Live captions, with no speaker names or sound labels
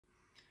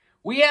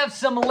We have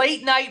some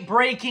late night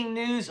breaking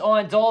news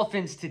on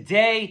Dolphins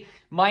today.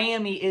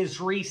 Miami is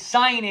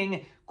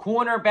re-signing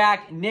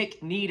cornerback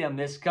Nik Needham.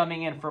 This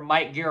coming in from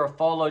Mike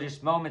Garafolo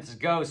just moments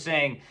ago,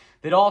 saying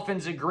the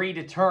Dolphins agreed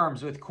to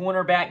terms with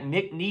cornerback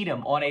Nik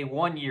Needham on a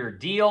one-year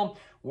deal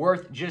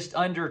worth just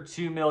under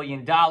 $2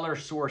 million,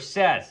 source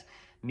says.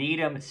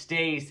 Needham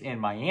stays in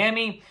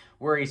Miami,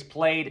 where he's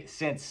played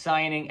since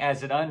signing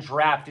as an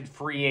undrafted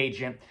free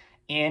agent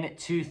in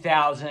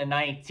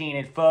 2019.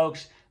 And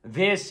folks,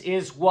 this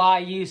is why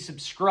you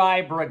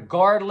subscribe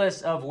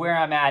regardless of where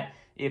I'm at.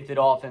 If the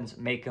Dolphins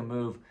make a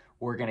move,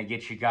 we're going to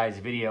get you guys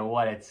a video.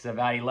 It's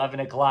about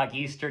 11 o'clock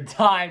Eastern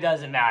time.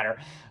 Doesn't matter.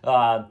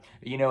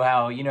 You know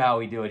how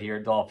we do it here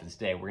at Dolphins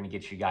Today. We're going to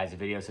get you guys a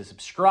video. So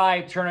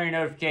subscribe, turn on your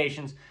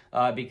notifications,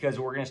 because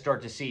we're going to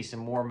start to see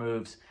some more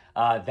moves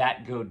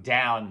that go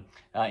down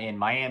in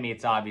Miami.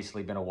 It's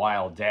obviously been a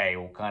wild day.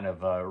 We'll kind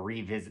of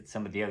revisit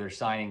some of the other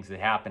signings that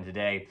happened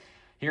today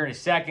here in a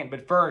second.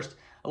 But first,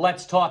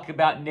 let's talk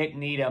about Nik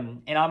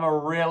Needham. And I'm a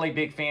really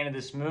big fan of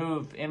this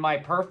move. In my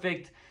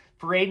perfect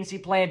free agency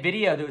plan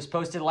video that was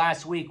posted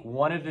last week,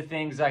 one of the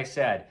things I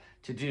said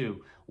to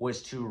do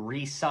was to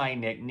re-sign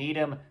Nik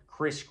Needham.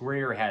 Chris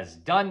Greer has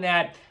done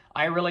that.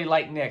 I really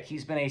like Nik.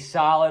 He's been a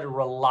solid,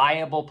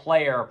 reliable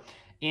player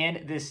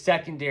in this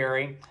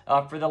secondary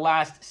for the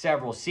last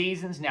several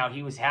seasons. Now,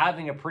 he was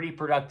having a pretty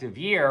productive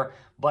year,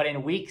 but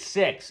in Week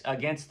 6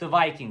 against the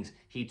Vikings,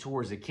 he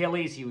tore his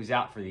Achilles. He was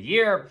out for the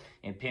year,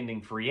 impending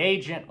free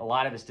agent. A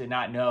lot of us did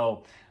not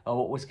know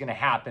what was going to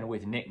happen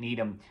with Nik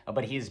Needham,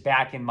 but he is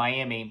back in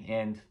Miami,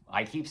 and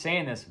I keep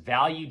saying this,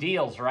 value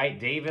deals, right?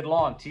 David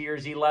Long, 2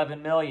 years,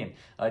 $11 million.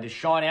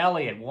 Deshaun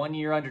Elliott, 1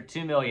 year under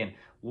 $2 million.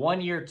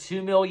 1 year,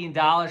 $2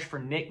 million for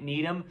Nik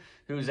Needham,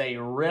 who's a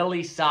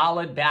really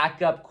solid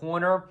backup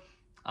corner.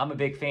 I'm a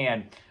big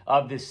fan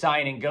of this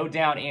signing. Go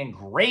down and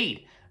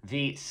grade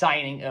the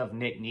signing of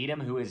Nik Needham,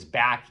 who is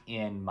back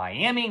in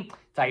Miami.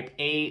 Type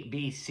A,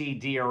 B, C,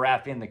 D, or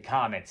F in the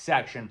comment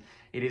section.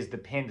 It is the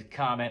pinned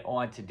comment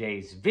on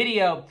today's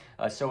video.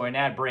 So when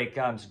ad break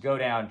comes, go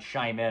down,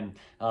 chime in.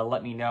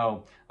 Let me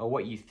know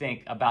what you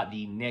think about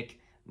the Nik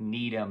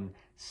Needham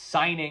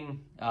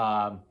signing.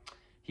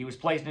 He was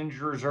placed in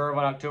injured reserve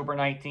on October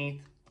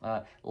 19th.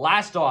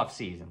 Last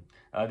offseason,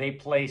 they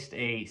placed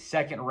a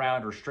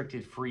second-round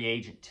restricted free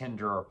agent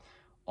tender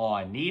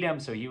on Needham.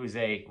 So he was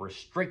a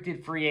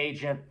restricted free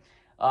agent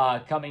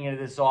coming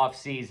into this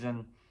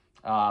offseason.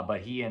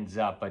 But he ends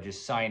up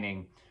just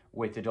signing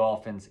with the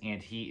Dolphins,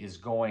 and he is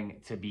going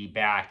to be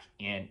back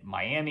in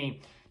Miami.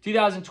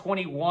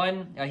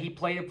 2021, he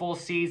played a full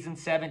season,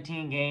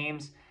 17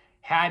 games,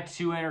 had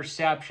 2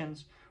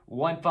 interceptions,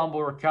 1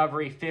 fumble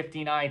recovery,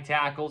 59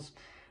 tackles.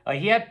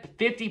 He had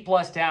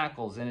 50-plus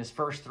tackles in his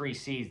first 3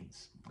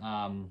 seasons.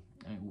 I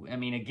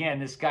mean, again,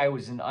 this guy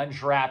was an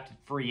undrafted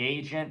free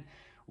agent,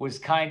 was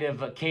kind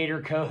of a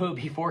Kader Kohou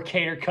before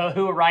Kader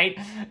Kohou, right?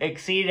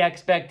 Exceeded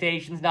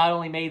expectations, not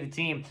only made the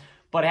team,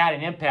 but had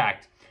an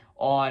impact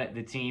on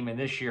the team. And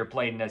this year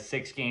played in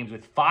 6 games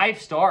with 5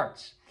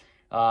 starts.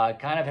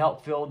 Kind of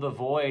helped fill the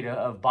void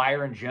of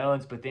Byron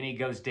Jones, but then he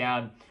goes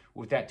down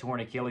with that torn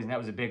Achilles, and that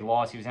was a big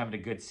loss. He was having a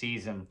good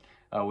season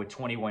with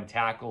 21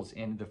 tackles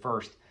in the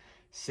first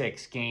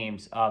 6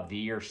 games of the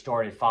year.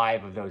 Started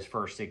 5 of those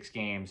first 6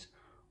 games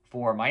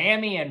for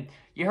Miami. And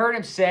you heard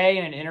him say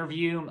in an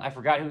interview, I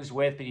forgot who was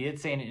with, but he did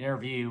say in an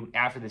interview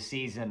after the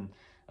season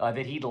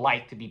that he'd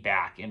like to be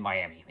back in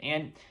Miami.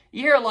 And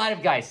you hear a lot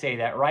of guys say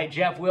that, right?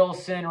 Jeff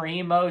Wilson,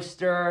 Raheem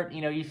Mostert,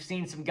 you've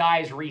seen some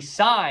guys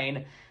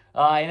re-sign,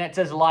 and that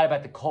says a lot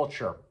about the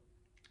culture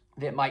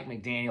that Mike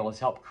McDaniel has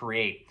helped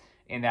create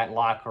in that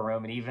locker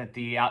room. And even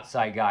the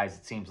outside guys,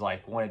 it seems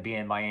like, want to be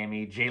in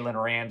Miami.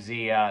 Jalen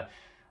Ramsey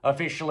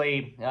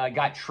officially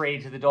got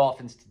traded to the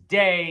Dolphins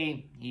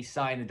today. He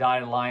signed the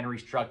dotted line,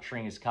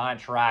 restructuring his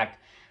contract.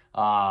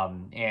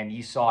 And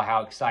you saw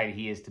how excited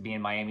he is to be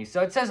in Miami.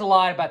 So it says a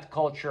lot about the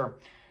culture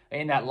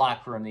in that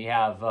locker room. You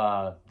have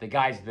the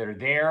guys that are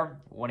there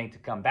wanting to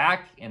come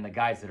back, and the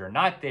guys that are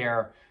not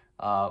there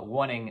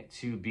wanting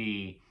to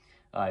be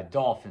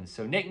Dolphins.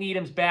 So Nik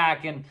Needham's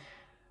back, and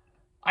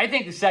I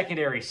think the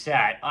secondary's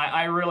set.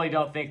 I really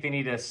don't think they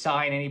need to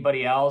sign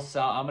anybody else.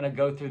 I'm going to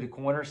go through the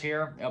corners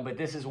here, but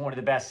this is one of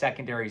the best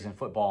secondaries in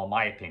football, in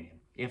my opinion,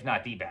 if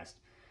not the best.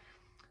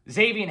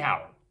 Xavier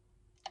Howard,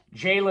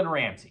 Jalen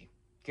Ramsey,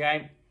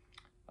 okay?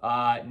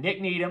 Nik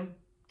Needham,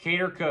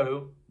 Kader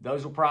Kohou,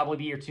 those will probably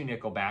be your 2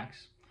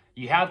 nickelbacks.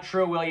 You have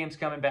Trill Williams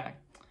coming back.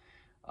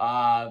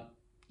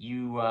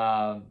 You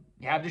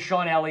have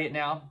Deshaun Elliott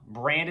now,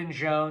 Brandon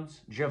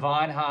Jones,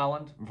 Javon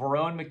Holland,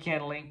 Verone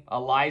McKinley,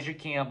 Elijah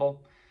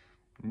Campbell,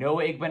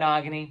 Noah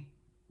Igbenogany.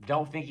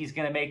 Don't think he's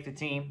going to make the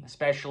team,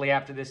 especially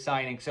after this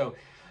signing. So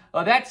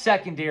that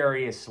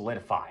secondary is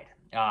solidified.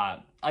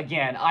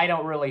 Again, I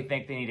don't really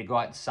think they need to go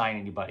out and sign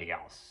anybody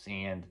else.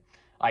 And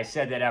I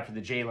said that after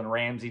the Jalen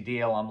Ramsey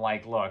deal. I'm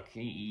like, look,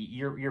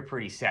 you're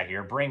pretty set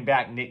here. Bring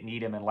back Nik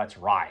Needham and let's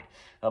ride.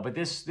 But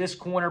this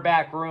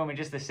cornerback room and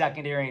just the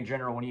secondary in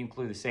general, when you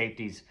include the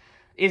safeties,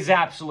 is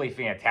absolutely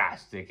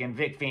fantastic. And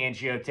Vic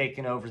Fangio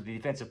taking over as the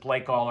defensive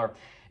play caller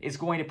is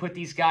going to put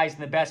these guys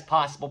in the best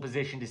possible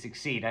position to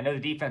succeed. I know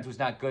the defense was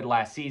not good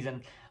last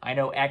season. I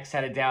know X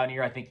had a down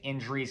year. I think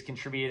injuries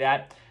contributed to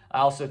that. I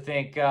also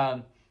think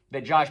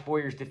that Josh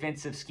Boyer's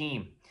defensive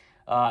scheme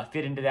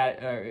fit into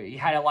that. He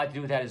had a lot to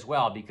do with that as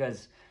well,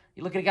 because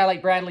you look at a guy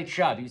like Bradley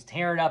Chubb. He was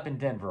tearing up in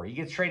Denver. He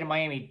gets traded to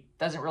Miami,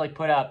 doesn't really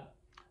put up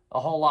a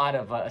whole lot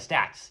of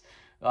stats.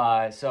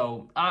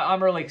 So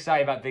I'm really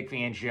excited about Vic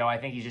Fangio. I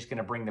think he's just going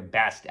to bring the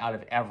best out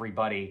of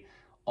everybody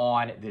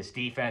on this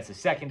defense. The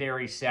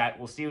secondary set,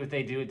 we'll see what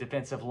they do at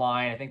defensive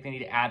line. I think they need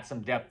to add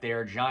some depth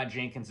there. John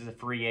Jenkins is a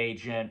free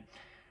agent.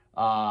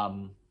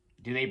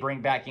 Do they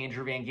bring back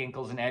Andrew Van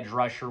Ginkel as an edge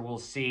rusher? We'll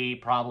see.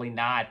 Probably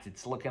not.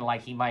 It's looking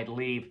like he might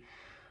leave.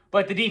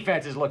 But the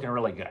defense is looking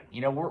really good.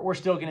 You know, we're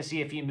still going to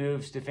see a few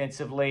moves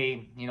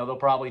defensively. You know, they'll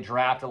probably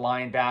draft a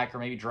linebacker,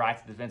 maybe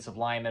draft a defensive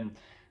lineman.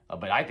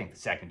 But I think the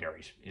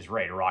secondary is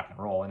ready to rock and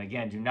roll. And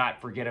again, do not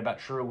forget about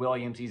True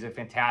Williams. He's a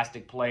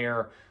fantastic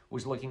player.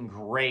 Was looking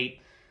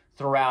great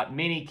throughout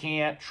mini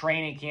camp,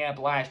 training camp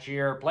last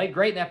year. Played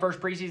great in that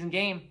first preseason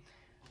game.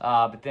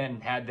 But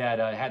then had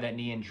that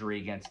knee injury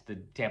against the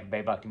Tampa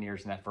Bay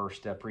Buccaneers in that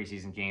first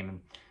preseason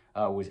game,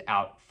 and was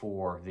out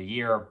for the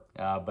year.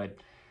 But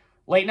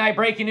late night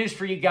breaking news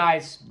for you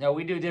guys. No,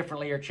 we do it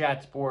differently here at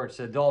Chat Sports.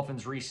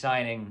 Dolphins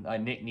re-signing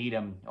Nik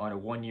Needham on a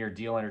one-year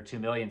deal under $2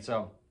 million.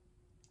 So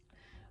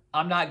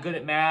I'm not good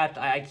at math.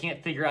 I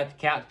can't figure out the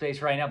cap space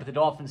right now, but the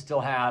Dolphins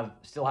still have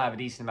a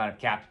decent amount of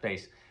cap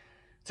space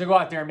to go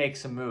out there and make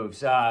some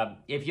moves.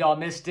 If y'all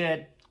missed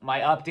it, my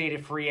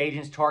updated free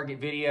agents target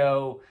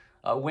video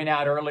went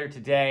out earlier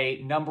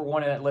today. Number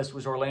one on that list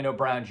was Orlando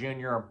Brown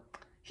Jr.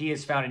 He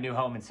has found a new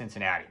home in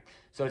Cincinnati.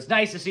 So it's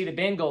nice to see the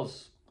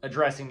Bengals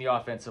addressing the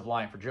offensive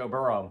line for Joe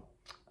Burrow.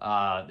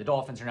 The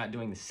Dolphins are not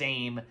doing the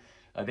same.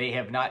 They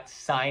have not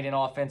signed an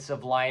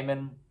offensive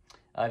lineman.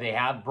 They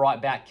have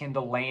brought back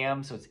Kendall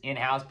Lamb, so it's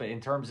in-house. But in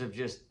terms of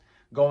just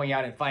going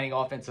out and finding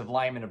offensive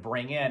linemen to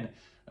bring in,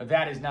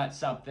 that is not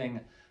something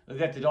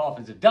that the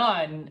Dolphins have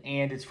done,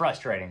 and it's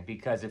frustrating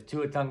because if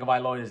Tua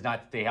Tagovailoa does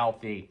not stay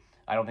healthy,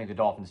 I don't think the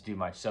Dolphins do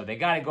much. So they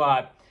got to go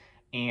out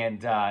and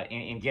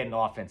get an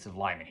offensive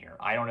lineman here.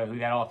 I don't know who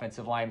that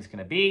offensive lineman is going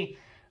to be,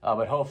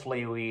 but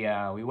hopefully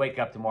we wake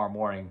up tomorrow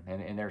morning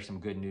and there's some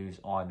good news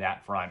on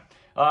that front.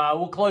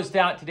 We'll close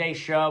out today's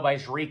show by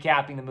just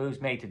recapping the moves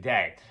made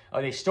today.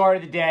 They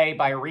started the day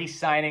by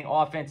re-signing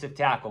offensive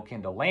tackle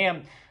Kendall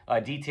Lamb.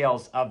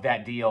 Details of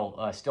that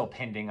deal still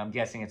pending. I'm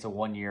guessing it's a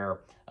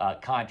one-year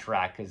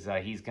contract because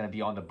he's going to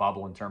be on the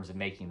bubble in terms of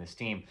making this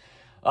team.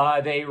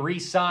 They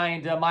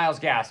re-signed Myles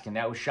Gaskin.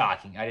 That was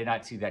shocking. I did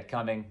not see that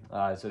coming.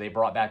 So they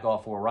brought back all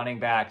four running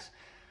backs.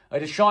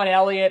 Deshaun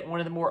Elliott, one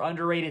of the more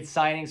underrated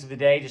signings of the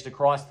day, just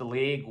across the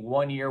league.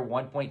 1 year,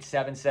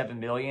 $1.77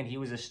 million. He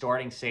was a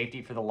starting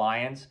safety for the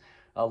Lions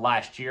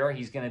last year.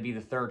 He's going to be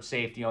the third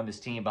safety on this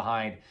team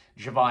behind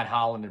Javon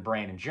Holland and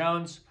Brandon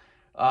Jones.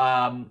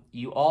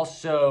 You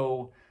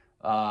also,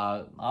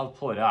 I'll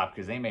pull it up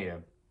because they made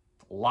a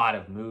lot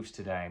of moves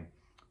today.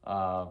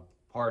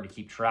 Hard to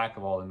keep track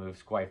of all the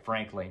moves, quite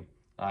frankly.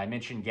 I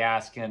mentioned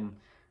Gaskin.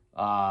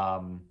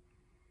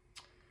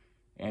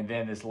 And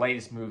then this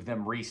latest move,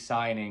 them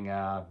re-signing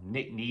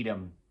Nik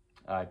Needham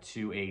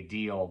to a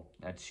deal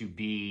to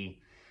be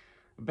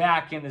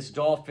back in this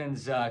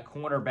Dolphins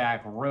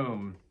cornerback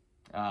room.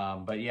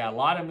 But yeah, a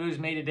lot of moves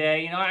made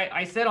today. You know,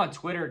 I said on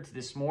Twitter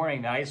this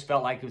morning that I just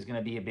felt like it was going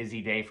to be a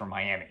busy day for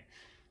Miami.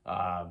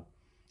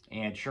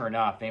 And sure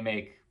enough, they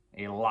make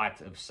a lot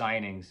of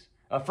signings.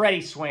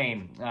 Freddie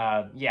Swain,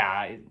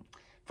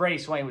 Freddie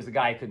Swain was the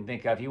guy I couldn't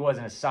think of. He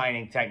wasn't a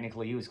signing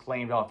technically. He was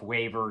claimed off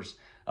waivers,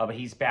 but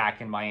he's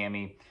back in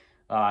Miami.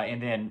 And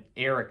then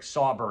Eric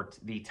Saubert,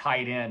 the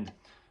tight end.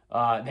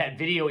 That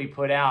video he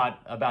put out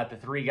about the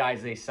three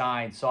guys they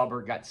signed,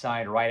 Saubert got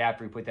signed right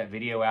after he put that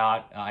video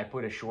out. I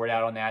put a short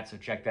out on that, so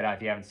check that out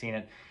if you haven't seen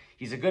it.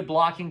 He's a good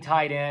blocking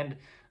tight end.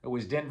 It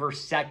was Denver's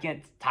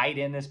second tight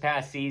end this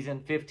past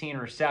season, 15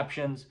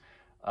 receptions.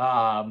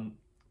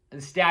 The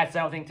stats,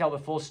 I don't think, tell the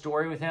full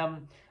story with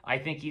him. I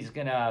think he's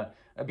going to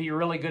be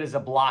really good as a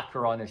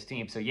blocker on this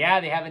team. So, yeah,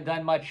 they haven't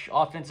done much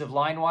offensive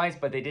line-wise,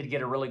 but they did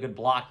get a really good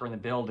blocker in the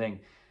building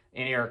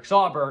in Eric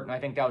Saubert, and I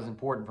think that was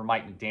important for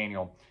Mike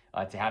McDaniel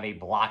to have a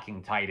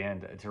blocking tight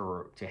end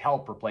to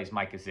help replace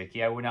Mike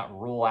Gesicki. I would not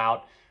rule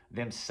out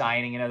them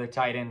signing another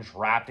tight end,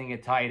 drafting a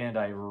tight end.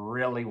 I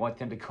really want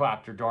them to go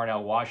after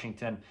Darnell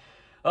Washington.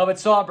 But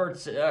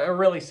Saubert's a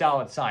really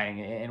solid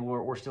signing, and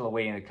we're still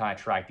awaiting the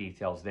contract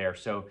details there.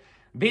 So,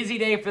 busy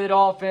day for the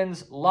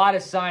Dolphins. A lot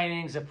of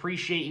signings.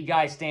 Appreciate you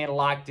guys staying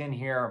locked in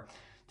here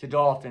to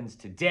Dolphins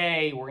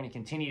Today. We're going to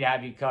continue to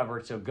have you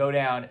covered. So go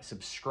down,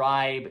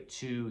 subscribe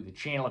to the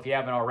channel if you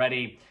haven't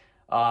already.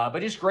 But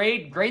just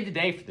grade the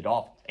day for the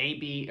Dolphins. A,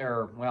 B,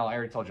 or, well, I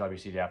already told you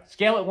obviously to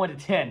scale it 1 to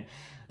 10.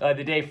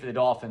 The day for the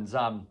Dolphins.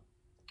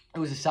 It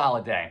was a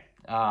solid day.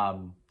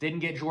 Didn't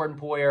get Jordan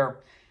Poyer.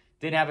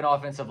 Didn't have an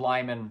offensive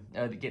lineman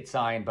to get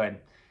signed,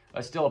 but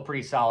still a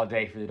pretty solid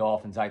day for the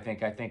Dolphins. I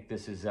think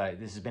this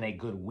has been a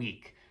good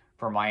week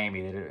for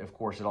Miami. Of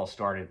course, it all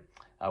started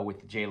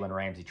with the Jalen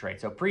Ramsey trade.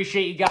 So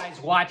appreciate you guys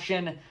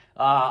watching.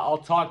 I'll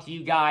talk to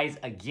you guys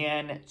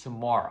again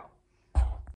tomorrow.